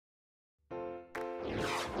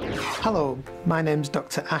Hello, my name's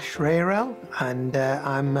Dr. Ashish Rayarel, and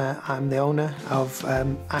I'm the owner of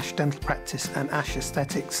Ash Dental Practice and Ash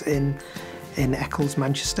Aesthetics in Eccles,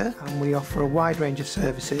 Manchester, and we offer a wide range of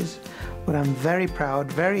services. But I'm very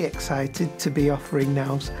proud, very excited to be offering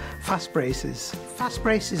now Fastbraces.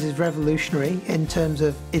 Fastbraces is revolutionary in terms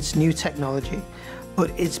of its new technology, but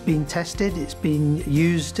it's been tested, it's been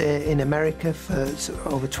used in America for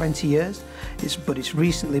over 20 years, but it's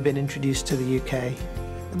recently been introduced to the UK.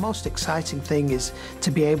 The most exciting thing is to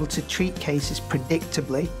be able to treat cases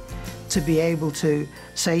predictably, to be able to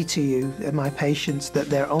say to you, my patients, that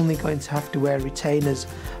they're only going to have to wear retainers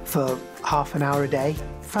for half an hour a day.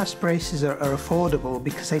 Fastbraces are affordable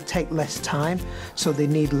because they take less time, so they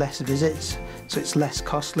need less visits, so it's less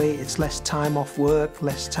costly, it's less time off work,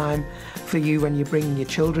 less time for you when you're bringing your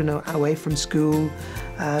children away from school,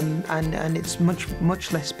 and it's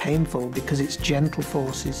much less painful because it's gentle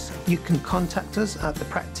forces. You can contact us at the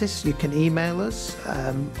practice, you can email us,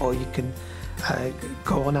 or you can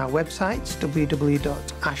go on our website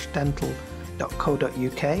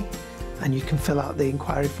www.ashdental.co.uk, and you can fill out the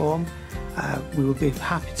inquiry form. We will be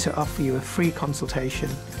happy to offer you a free consultation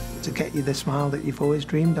to get you the smile that you've always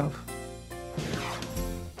dreamed of.